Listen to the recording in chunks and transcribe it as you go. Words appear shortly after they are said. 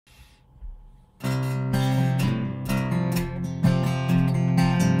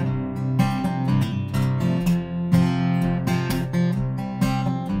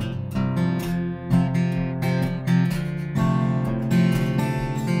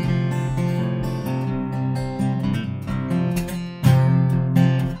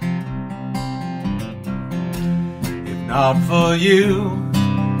not for you,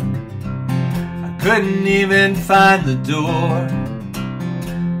 I couldn't even find the door,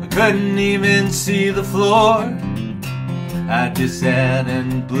 I couldn't even see the floor, I just sat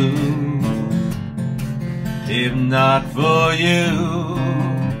and blew. If not for you,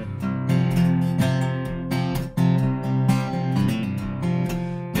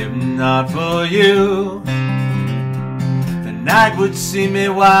 if not for you, the night would see me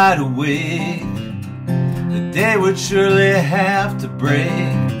wide awake, the day would surely have to break,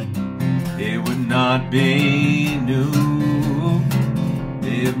 it would not be new.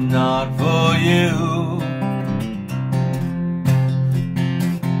 If not for you,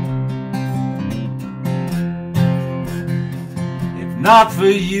 not for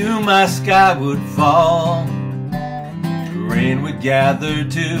you, my sky would fall, the rain would gather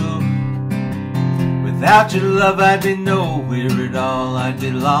too. Without your love I'd be nowhere at all, I'd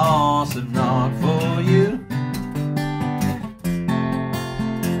be lost if not for you.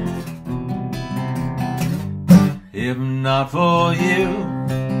 If not for you,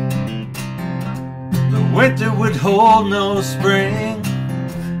 the winter would hold no spring,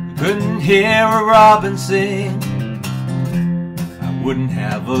 couldn't hear a robin sing, wouldn't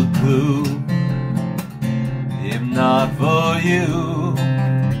have a clue. If not for you,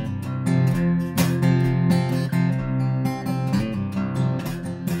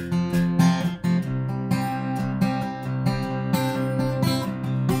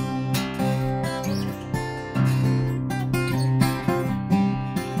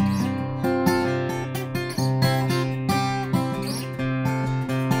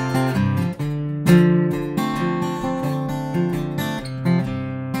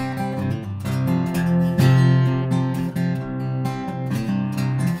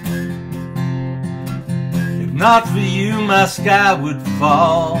 not for you, my sky would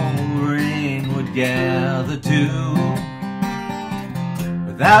fall, rain would gather too.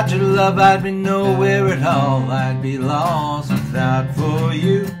 Without your love I'd be nowhere at all, I'd be lost without for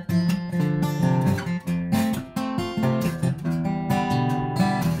you.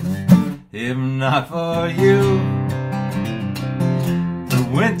 If not for you, the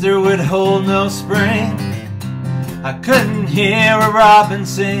winter would hold no spring, I couldn't hear a robin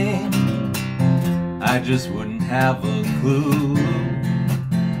sing, I just wouldn't have a clue.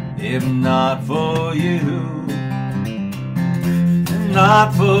 If not for you, if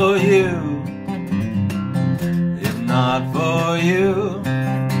not for you, if not for you.